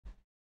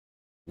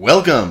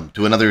Welcome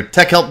to another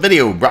Tech Help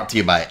video brought to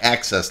you by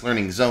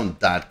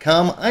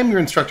AccessLearningZone.com. I'm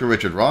your instructor,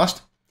 Richard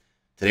Rost.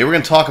 Today we're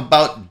going to talk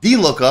about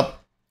DLookup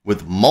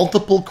with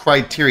multiple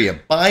criteria.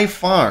 By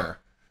far,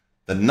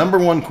 the number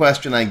one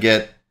question I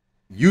get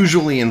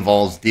usually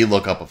involves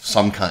DLookup of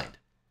some kind,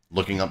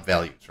 looking up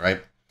values,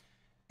 right?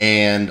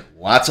 And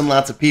lots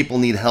of people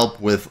need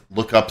help with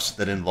lookups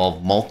that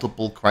involve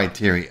multiple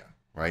criteria,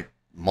 right?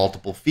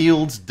 Multiple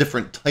fields,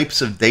 different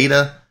types of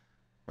data,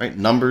 right?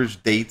 Numbers,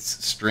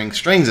 dates,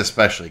 strings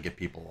especially get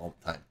people all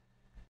the time.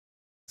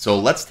 So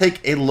let's take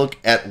a look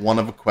at one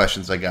of the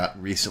questions I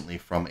got recently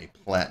from a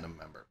Platinum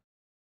member.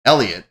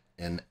 Elliot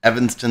in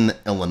Evanston,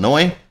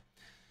 Illinois.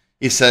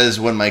 He says,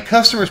 when my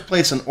customers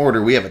place an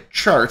order, we have a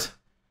chart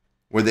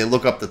where they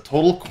look up the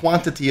total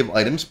quantity of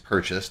items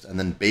purchased, and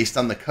then based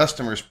on the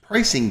customer's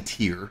pricing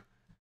tier,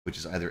 which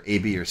is either A,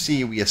 B, or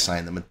C, we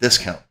assign them a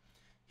discount.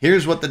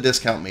 Here's what the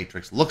discount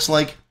matrix looks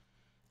like.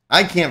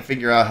 I can't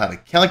figure out how to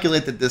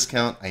calculate the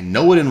discount. I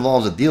know it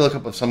involves a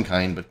DLookup of some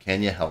kind, but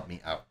can you help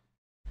me out?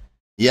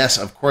 Yes,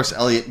 of course,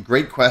 Elliot.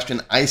 Great question.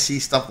 I see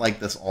stuff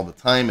like this all the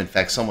time. In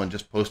fact, someone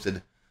just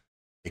posted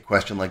a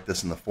question like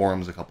this in the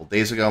forums a couple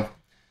days ago.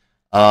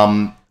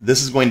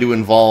 This is going to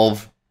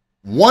involve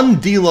one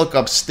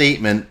DLookup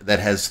statement that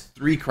has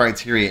three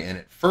criteria in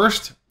it.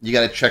 First, you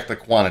got to check the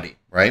quantity,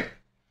 right?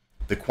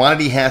 The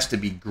quantity has to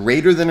be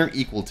greater than or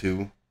equal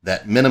to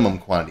that minimum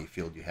quantity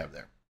field you have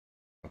there,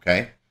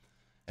 okay?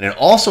 And it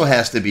also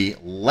has to be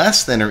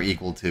less than or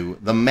equal to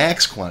the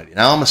max quantity.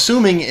 Now, I'm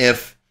assuming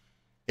if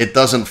it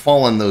doesn't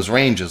fall in those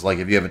ranges, like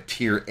if you have a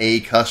tier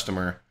A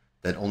customer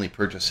that only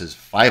purchases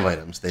 5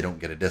 items, they don't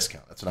get a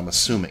discount. That's what I'm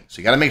assuming. So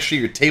you got to make sure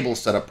your table's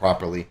set up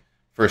properly,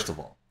 first of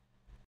all.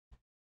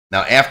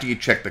 Now, after you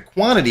check the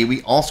quantity,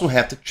 we also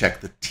have to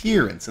check the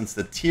tier. And since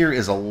the tier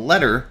is a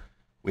letter,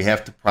 we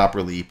have to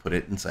properly put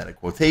it inside of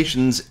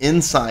quotations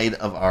inside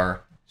of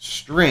our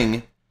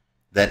string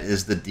that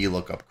is the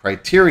DLookup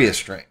criteria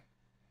string.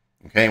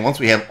 Okay, once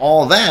we have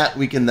all that,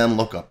 we can then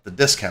look up the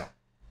discount.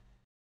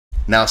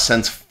 Now,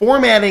 since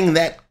formatting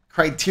that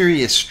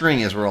criteria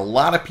string is where a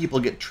lot of people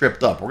get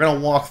tripped up, we're going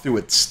to walk through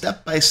it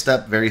step by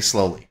step very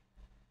slowly.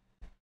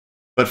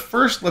 But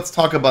first, let's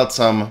talk about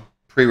some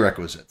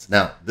prerequisites.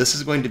 Now, this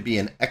is going to be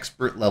an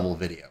expert level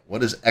video.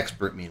 What does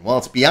expert mean? Well,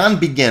 it's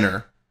beyond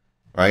beginner,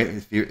 right?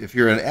 If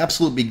you're an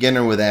absolute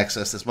beginner with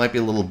Access, this might be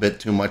a little bit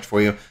too much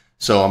for you.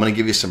 So I'm going to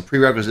give you some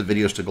prerequisite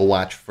videos to go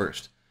watch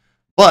first.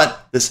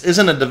 But this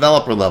isn't a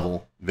developer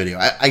level video.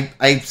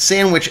 I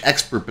sandwich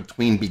expert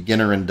between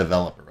beginner and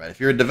developer, right?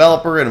 If you're a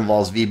developer, it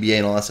involves VBA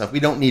and all that stuff.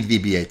 We don't need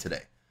VBA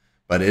today.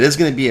 But it is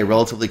going to be a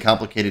relatively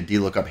complicated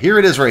DLookup. Here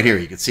it is right here.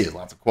 You can see it,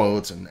 lots of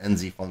quotes and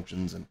NZ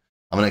functions. And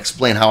I'm going to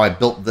explain how I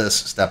built this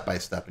step by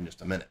step in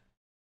just a minute.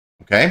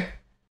 Okay?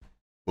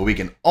 But we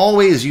can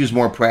always use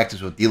more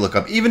practice with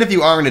DLookup, even if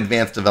you are an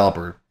advanced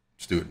developer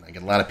student. I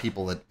get a lot of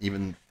people that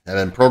even have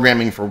been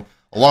programming for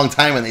a long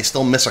time and they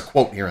still miss a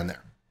quote here and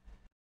there.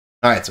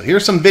 All right, so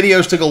here's some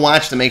videos to go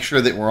watch to make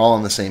sure that we're all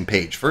on the same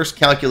page. First,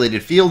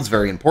 calculated fields,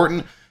 very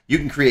important. You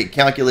can create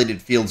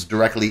calculated fields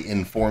directly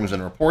in forms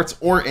and reports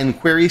or in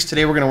queries.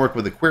 Today we're going to work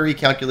with a query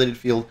calculated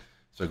field,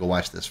 so go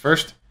watch this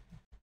first.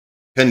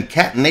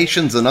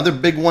 Concatenation's another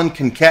big one.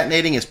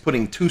 Concatenating is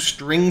putting two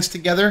strings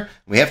together.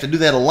 We have to do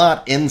that a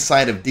lot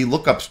inside of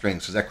DLookup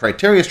strings, because that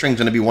criteria string is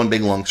going to be one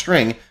big long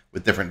string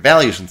with different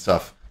values and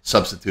stuff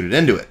substituted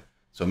into it.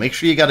 So make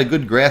sure you got a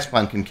good grasp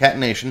on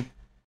concatenation.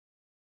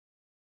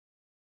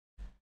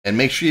 And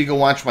make sure you go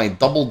watch my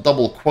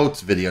double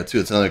quotes video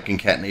too. It's another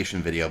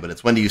concatenation video, but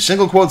it's when to use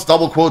single quotes,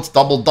 double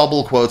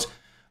quotes.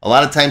 A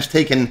lot of times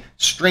taking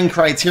string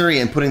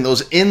criteria and putting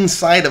those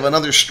inside of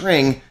another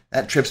string,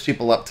 that trips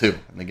people up too.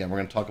 And again, we're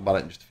going to talk about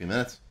it in just a few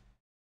minutes.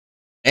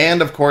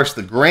 And of course,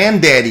 the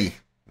granddaddy,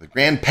 the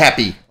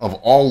grandpappy of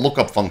all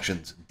lookup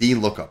functions,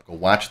 DLookup. Go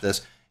watch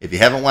this. If you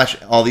haven't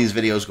watched all these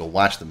videos, go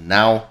watch them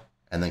now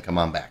and then come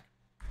on back.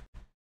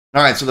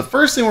 All right, so the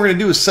first thing we're going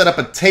to do is set up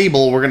a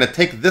table. We're going to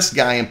take this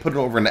guy and put it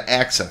over into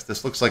Access.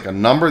 This looks like a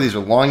number. These are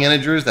long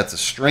integers. That's a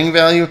string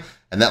value.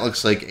 And that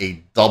looks like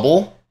a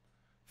double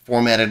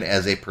formatted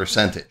as a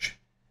percentage.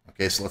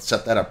 Okay, so let's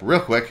set that up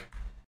real quick.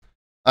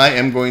 I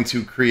am going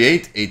to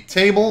create a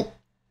table.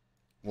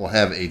 We'll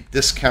have a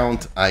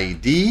discount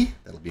ID.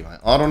 That'll be my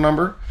auto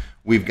number.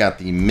 We've got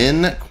the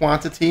min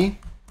quantity.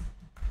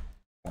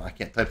 Well, I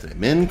can't type today.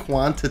 Min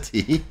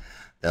quantity.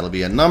 That'll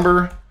be a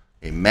number.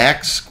 A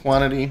max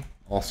quantity.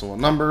 Also a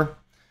number,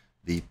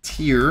 the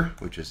tier,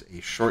 which is a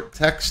short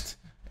text,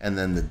 and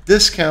then the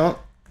discount,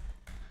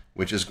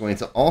 which is going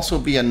to also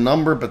be a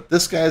number, but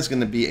this guy is going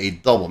to be a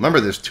double.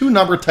 Remember, there's two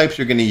number types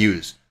you're going to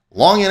use,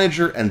 long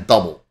integer and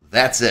double.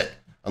 That's it.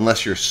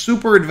 Unless you're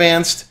super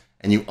advanced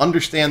and you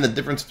understand the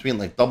difference between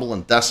like double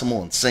and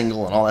decimal and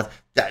single and all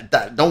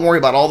that, don't worry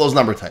about all those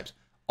number types.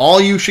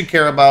 All you should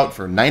care about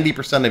for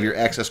 90% of your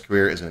Access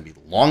career is going to be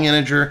long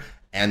integer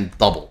and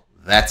double.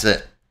 That's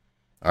it.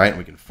 All right,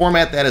 we can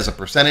format that as a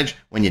percentage.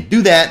 When you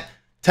do that,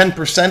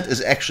 10%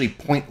 is actually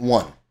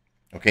 0.1.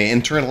 Okay,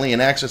 internally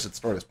in Access, it's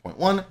stored as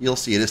 0.1. You'll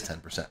see it is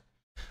 10%.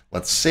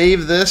 Let's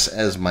save this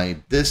as my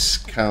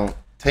discount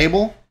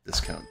table.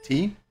 discount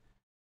T.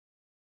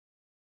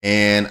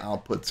 And I'll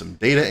put some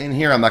data in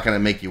here. I'm not going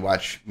to make you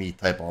watch me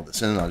type all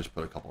this in. I'll just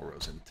put a couple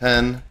rows in.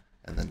 10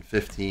 and then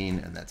 15,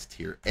 and that's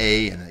tier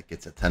A, and that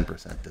gets a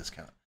 10%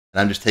 discount.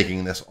 And I'm just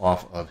taking this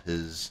off of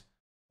his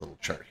little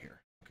chart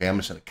here. Okay, I'm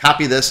just going to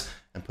copy this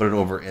and put it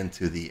over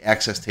into the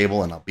access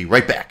table, and I'll be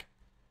right back.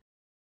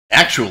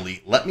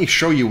 Actually, let me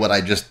show you what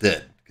I just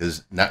did.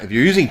 Because now, if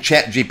you're using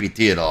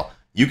ChatGPT at all,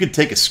 you could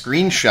take a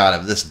screenshot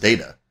of this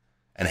data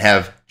and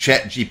have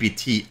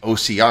ChatGPT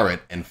OCR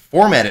it and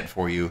format it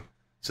for you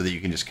so that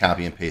you can just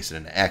copy and paste it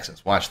into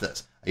Access. Watch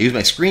this. I use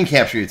my screen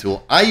capture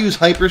tool. I use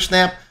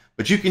HyperSnap,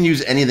 but you can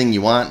use anything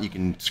you want. You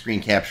can screen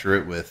capture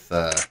it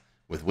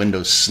with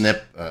Windows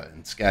Snip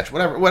and Sketch,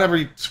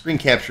 whatever screen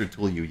capture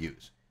tool you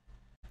use.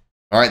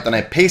 All right, then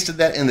I pasted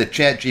that in the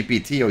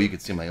ChatGPT. Oh, you can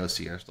see my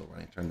OCR still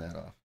running. Turn that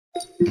off.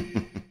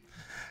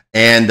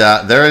 And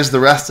there is the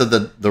rest of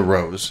the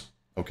rows.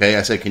 Okay,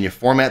 I said, can you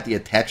format the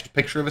attached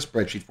picture of a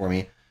spreadsheet for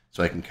me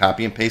so I can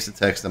copy and paste the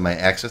text in my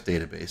Access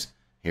database?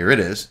 Here it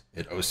is.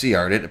 It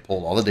OCR'd it. It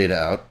pulled all the data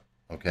out.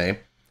 Okay,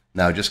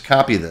 now just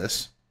copy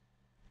this.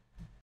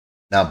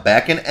 Now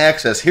back in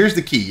Access, here's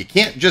the key. You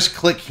can't just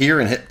click here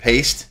and hit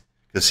paste.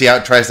 Because see how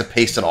it tries to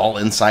paste it all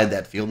inside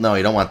that field? No,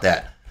 you don't want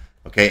that.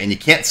 Okay, and you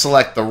can't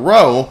select the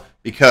row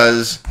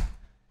because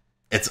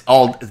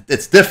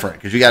it's different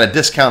because you got a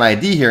discount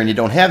ID here and you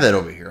don't have that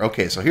over here.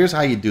 Okay, so here's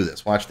how you do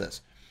this. Watch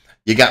this.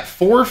 You got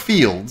 4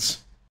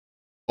 fields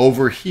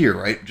over here,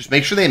 right? Just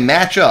make sure they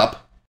match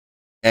up.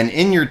 And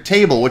in your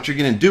table, what you're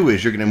going to do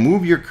is you're going to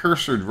move your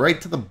cursor right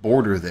to the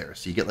border there.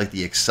 So you get like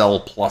the Excel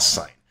plus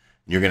sign.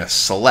 And you're going to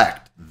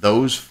select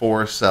those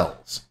 4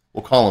 cells.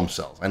 We'll call them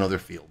cells. I know they're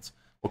fields.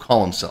 We'll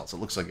call them cells. It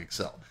looks like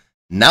Excel.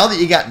 Now that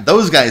you got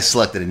those guys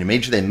selected and you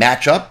made sure they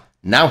match up,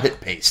 now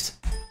hit paste.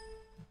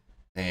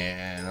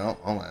 And, oh,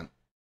 hold on.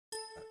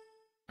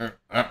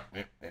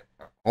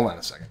 Hold on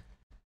a second.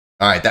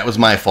 All right, that was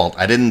my fault.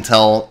 I didn't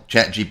tell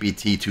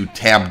ChatGPT to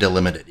tab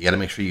delimit it. You got to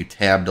make sure you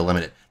tab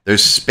delimit it.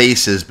 There's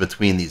spaces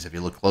between these. If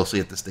you look closely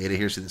at this data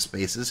here, see the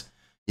spaces?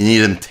 You need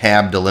them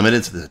tab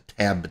delimited, so there's a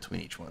tab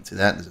between each one. See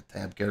that? There's a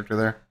tab character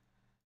there,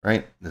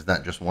 right? There's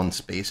not just one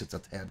space, it's a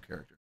tab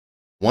character.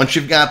 Once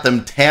you've got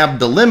them tab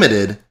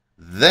delimited,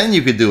 then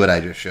you could do what I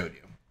just showed you.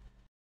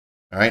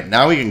 All right,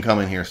 now we can come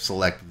in here,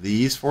 select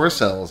these 4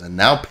 cells, and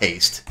now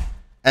paste.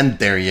 And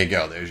there you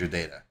go. There's your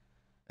data.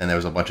 And there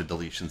was a bunch of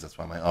deletions. That's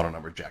why my auto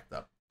number jacked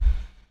up.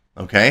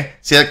 Okay,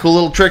 see that cool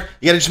little trick?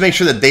 You got to just make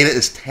sure the data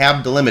is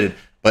tab delimited.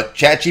 But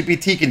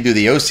ChatGPT can do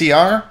the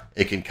OCR.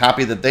 It can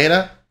copy the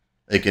data.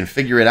 It can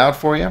figure it out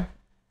for you.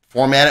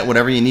 Format it,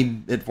 whatever you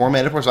need it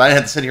formatted for. So I didn't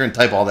have to sit here and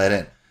type all that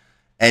in.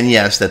 And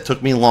yes, that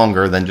took me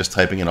longer than just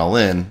typing it all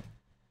in.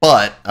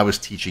 But I was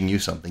teaching you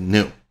something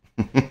new.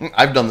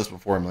 I've done this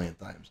before a million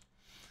times.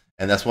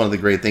 And that's one of the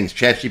great things.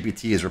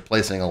 ChatGPT is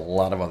replacing a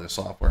lot of other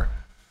software.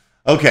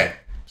 Okay,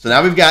 so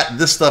now we've got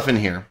this stuff in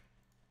here.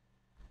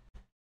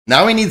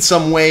 Now we need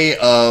some way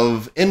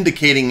of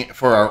indicating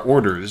for our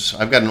orders.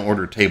 I've got an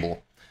order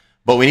table.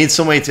 But we need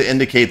some way to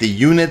indicate the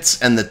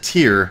units and the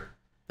tier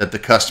that the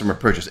customer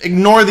purchased.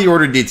 Ignore the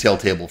order detail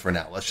table for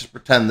now. Let's just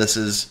pretend this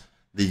is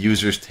the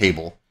user's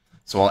table.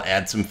 So I'll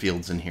add some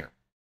fields in here.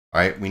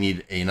 All right, we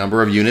need a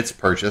number of units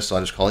purchased, so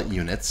I'll just call it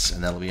units,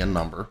 and that'll be a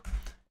number.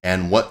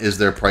 And what is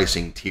their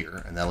pricing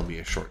tier? And that'll be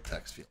a short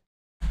text field.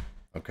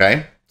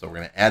 Okay, so we're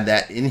going to add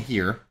that in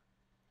here.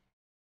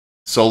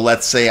 So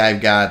let's say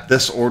I've got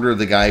this order,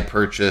 the guy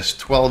purchased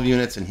 12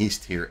 units, and he's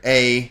tier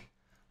A.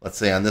 Let's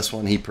say on this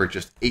one, he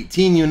purchased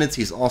 18 units.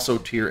 He's also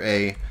tier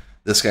A.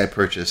 This guy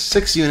purchased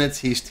 6 units.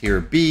 He's tier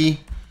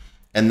B.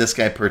 And this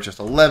guy purchased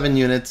 11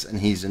 units, and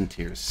he's in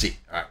tier C.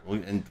 All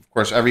right. And, of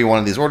course, every one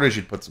of these orders,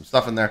 you'd put some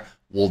stuff in there.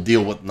 We'll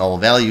deal with null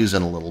values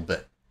in a little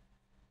bit.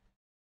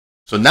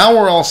 So now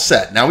we're all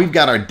set. Now we've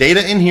got our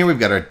data in here. We've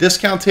got our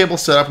discount table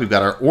set up. We've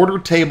got our order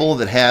table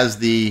that has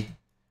the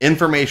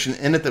information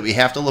in it that we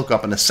have to look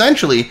up. And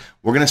essentially,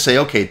 we're going to say,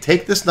 okay,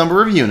 take this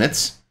number of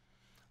units,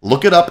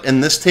 look it up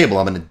in this table.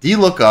 I'm going to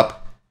DLookup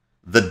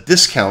the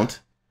discount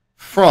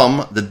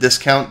from the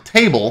discount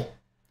table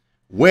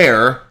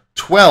where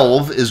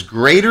 12 is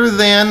greater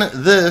than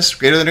this,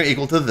 greater than or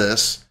equal to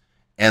this,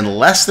 and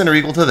less than or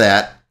equal to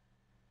that,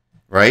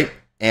 right?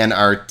 And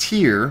our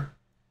tier,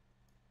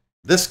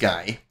 this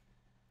guy,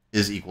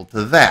 is equal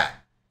to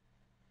that.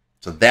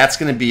 So that's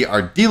going to be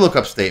our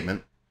DLookup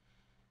statement,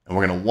 and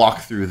we're going to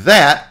walk through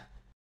that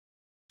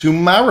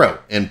tomorrow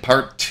in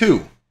part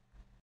 2.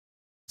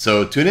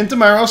 So tune in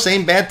tomorrow,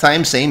 same bad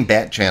time, same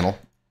bat channel.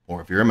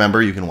 Or if you're a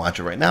member, you can watch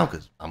it right now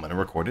because I'm going to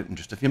record it in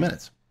just a few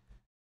minutes.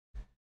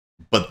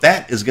 But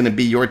that is going to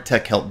be your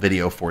tech help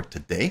video for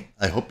today.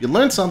 I hope you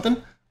learned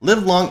something.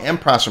 Live long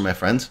and prosper, my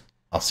friends.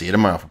 I'll see you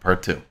tomorrow for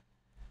part 2.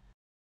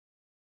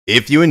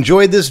 If you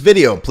enjoyed this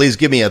video, please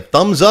give me a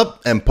thumbs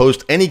up and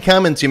post any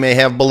comments you may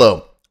have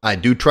below. I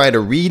do try to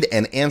read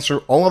and answer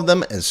all of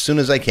them as soon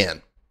as I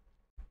can.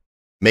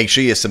 Make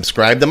sure you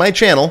subscribe to my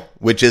channel,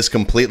 which is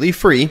completely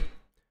free.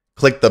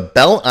 Click the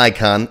bell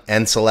icon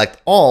and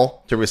select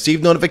all to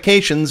receive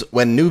notifications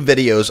when new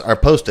videos are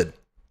posted.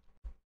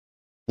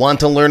 Want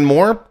to learn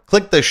more?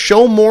 Click the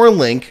Show More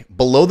link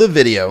below the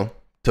video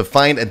to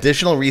find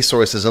additional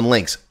resources and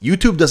links.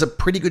 YouTube does a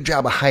pretty good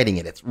job of hiding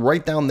it. It's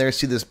right down there.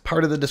 See this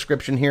part of the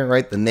description here,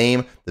 right? The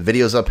name, the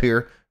video's up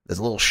here. There's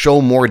a little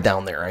Show More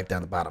down there, right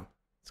down the bottom.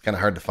 It's kind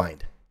of hard to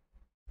find.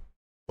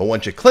 But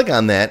once you click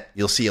on that,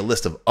 you'll see a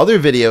list of other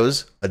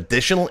videos,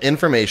 additional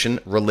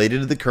information related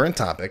to the current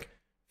topic,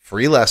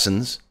 free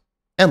lessons,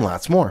 and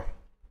lots more.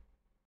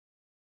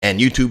 And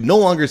YouTube no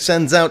longer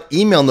sends out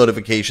email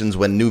notifications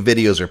when new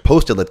videos are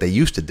posted like they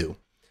used to do.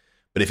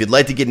 But if you'd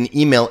like to get an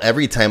email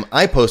every time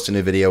I post a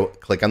new video,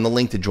 click on the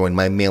link to join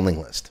my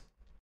mailing list.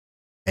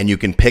 And you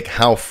can pick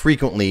how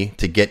frequently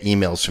to get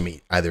emails from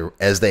me, either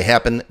as they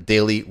happen,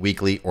 daily,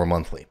 weekly, or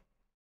monthly.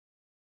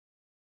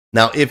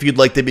 Now, if you'd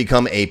like to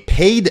become a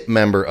paid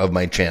member of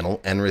my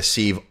channel and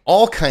receive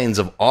all kinds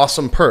of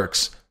awesome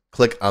perks,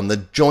 click on the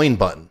Join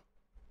button.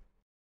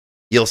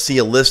 You'll see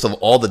a list of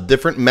all the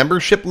different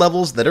membership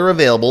levels that are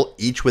available,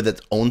 each with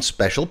its own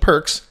special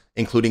perks,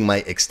 including my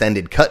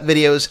extended cut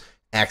videos,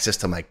 access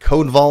to my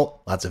code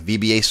vault, lots of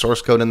VBA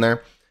source code in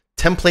there,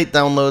 template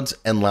downloads,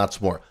 and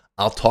lots more.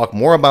 I'll talk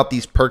more about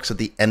these perks at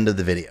the end of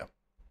the video.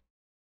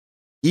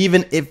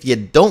 Even if you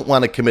don't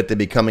want to commit to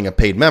becoming a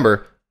paid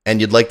member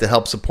and you'd like to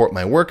help support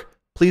my work,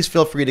 please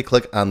feel free to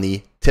click on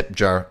the tip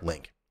jar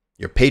link.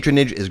 Your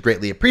patronage is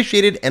greatly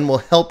appreciated and will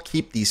help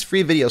keep these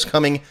free videos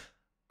coming.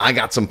 I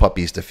got some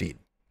puppies to feed.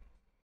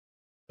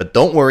 But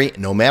don't worry,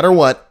 no matter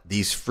what,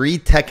 these free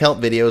tech help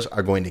videos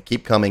are going to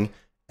keep coming.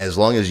 As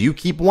long as you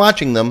keep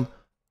watching them,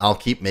 I'll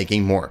keep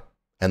making more,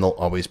 and they'll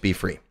always be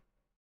free.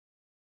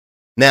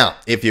 Now,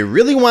 if you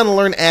really want to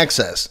learn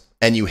Access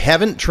and you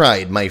haven't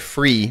tried my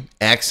free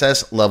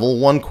Access Level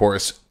 1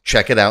 course,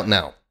 check it out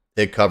now.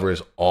 It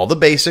covers all the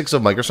basics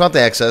of Microsoft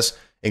Access,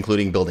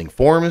 including building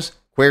forms,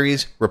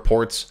 queries,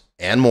 reports,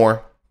 and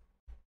more.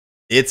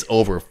 It's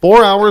over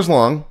 4 hours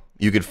long.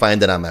 You can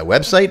find it on my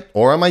website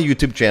or on my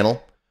YouTube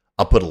channel.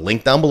 I'll put a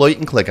link down below you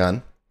can click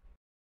on.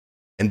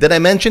 And did I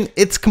mention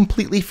it's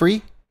completely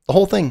free? The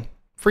whole thing,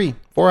 free,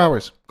 4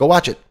 hours. Go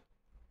watch it.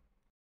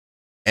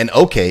 And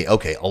okay,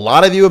 a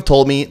lot of you have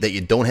told me that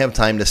you don't have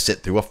time to sit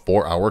through a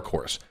 4-hour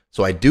course.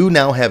 So I do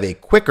now have a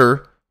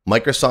quicker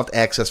Microsoft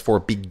Access for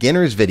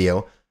Beginners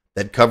video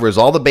that covers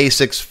all the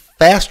basics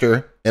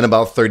faster in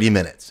about 30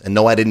 minutes. And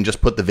no, I didn't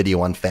just put the video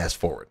on fast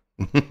forward.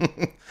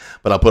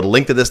 But I'll put a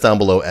link to this down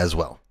below as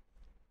well.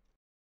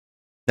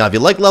 Now, if you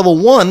like level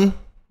 1,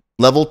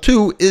 level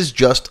 2 is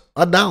just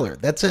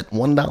 $1. That's it,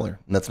 $1. And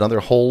that's another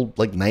whole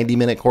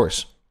 90-minute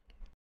course.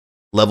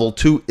 Level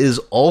 2 is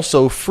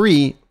also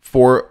free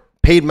for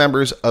paid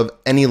members of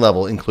any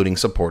level, including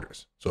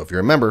supporters. So if you're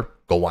a member,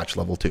 go watch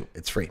level 2.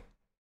 It's free.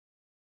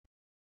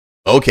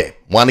 Okay,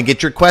 want to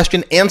get your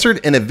question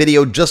answered in a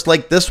video just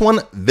like this one?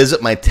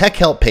 Visit my Tech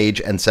Help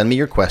page and send me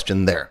your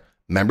question there.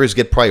 Members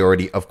get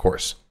priority, of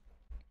course.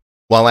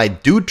 While I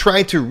do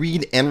try to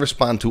read and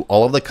respond to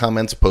all of the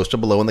comments posted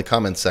below in the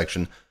comments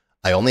section,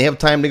 I only have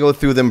time to go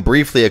through them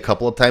briefly a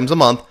couple of times a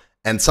month,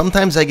 and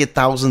sometimes I get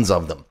thousands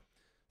of them.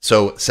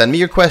 So send me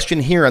your question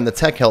here on the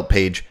Tech Help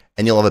page,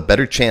 and you'll have a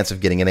better chance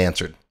of getting it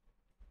answered.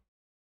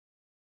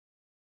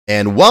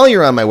 And while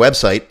you're on my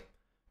website,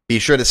 be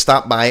sure to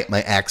stop by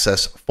my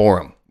Access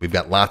forum. We've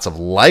got lots of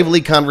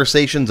lively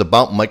conversations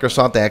about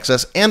Microsoft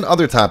Access and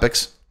other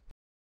topics.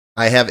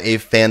 I have a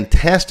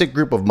fantastic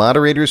group of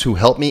moderators who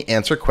help me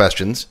answer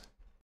questions.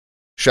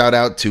 Shout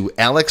out to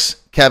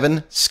Alex,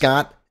 Kevin,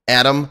 Scott,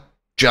 Adam,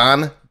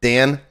 John,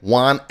 Dan,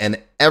 Juan,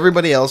 and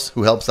everybody else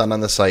who helps out on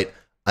the site.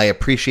 I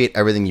appreciate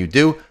everything you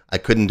do. I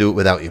couldn't do it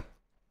without you.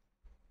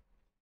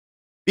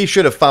 Be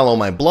sure to follow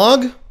my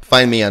blog,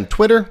 find me on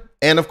Twitter,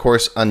 and of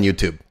course on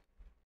YouTube.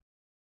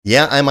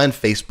 Yeah, I'm on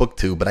Facebook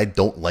too, but I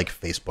don't like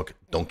Facebook.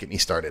 Don't get me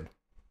started.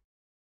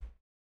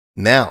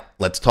 Now,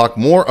 let's talk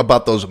more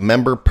about those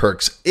member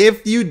perks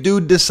if you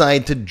do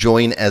decide to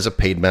join as a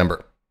paid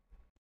member.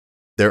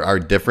 There are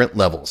different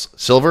levels: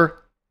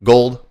 Silver,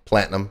 Gold,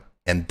 Platinum,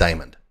 and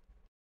Diamond.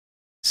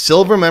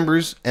 Silver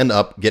members and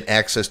up get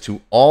access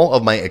to all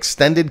of my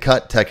extended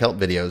cut tech help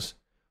videos,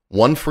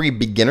 one free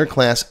beginner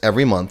class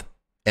every month,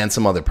 and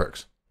some other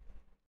perks.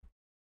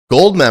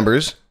 Gold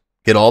members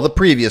get all the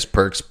previous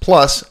perks,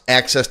 plus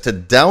access to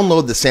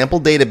download the sample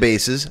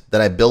databases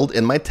that I build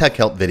in my tech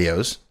help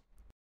videos,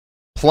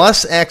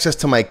 plus access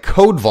to my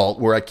code vault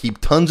where I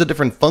keep tons of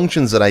different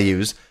functions that I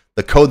use,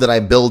 the code that I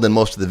build in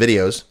most of the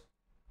videos.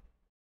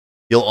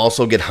 You'll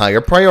also get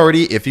higher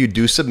priority if you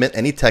do submit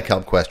any tech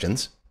help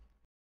questions.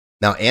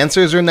 Now,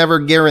 answers are never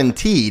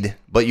guaranteed,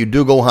 but you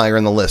do go higher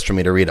in the list for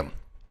me to read them.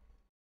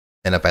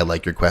 And if I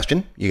like your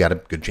question, you got a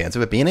good chance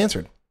of it being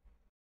answered.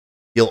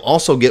 You'll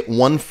also get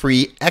one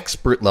free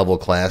expert level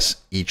class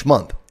each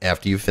month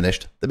after you've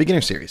finished the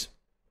beginner series.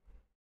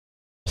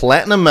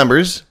 Platinum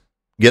members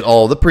get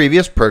all the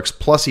previous perks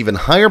plus even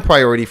higher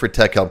priority for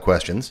tech help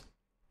questions.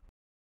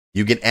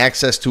 You get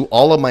access to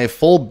all of my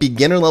full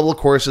beginner level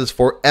courses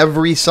for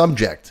every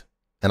subject.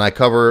 And I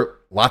cover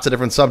lots of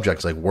different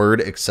subjects like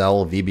Word,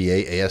 Excel,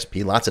 VBA, ASP,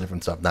 lots of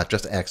different stuff, not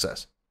just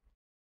Access.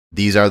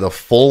 These are the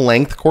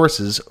full-length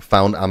courses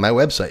found on my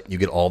website. You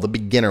get all the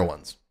beginner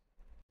ones.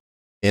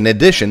 In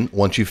addition,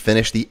 once you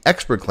finish the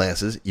expert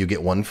classes, you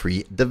get one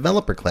free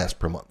developer class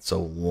per month.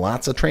 So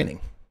lots of training.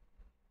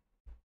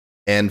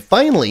 And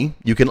finally,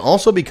 you can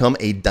also become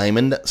a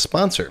diamond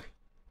sponsor.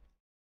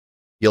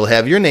 You'll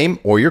have your name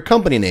or your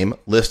company name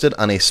listed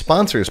on a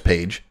sponsors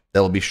page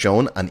that will be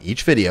shown on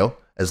each video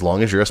as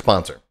long as you're a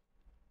sponsor.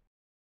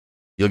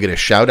 You'll get a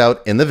shout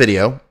out in the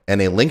video and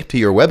a link to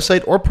your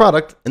website or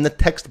product in the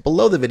text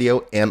below the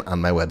video and on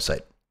my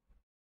website.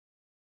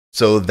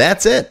 So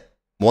that's it.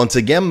 Once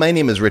again, my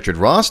name is Richard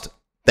Rost.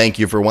 Thank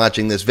you for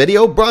watching this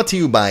video brought to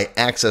you by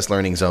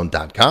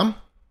accesslearningzone.com.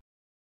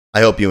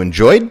 I hope you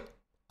enjoyed.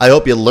 I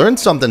hope you learned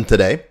something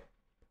today.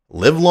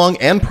 Live long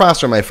and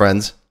prosper, my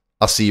friends.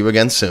 I'll see you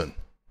again soon.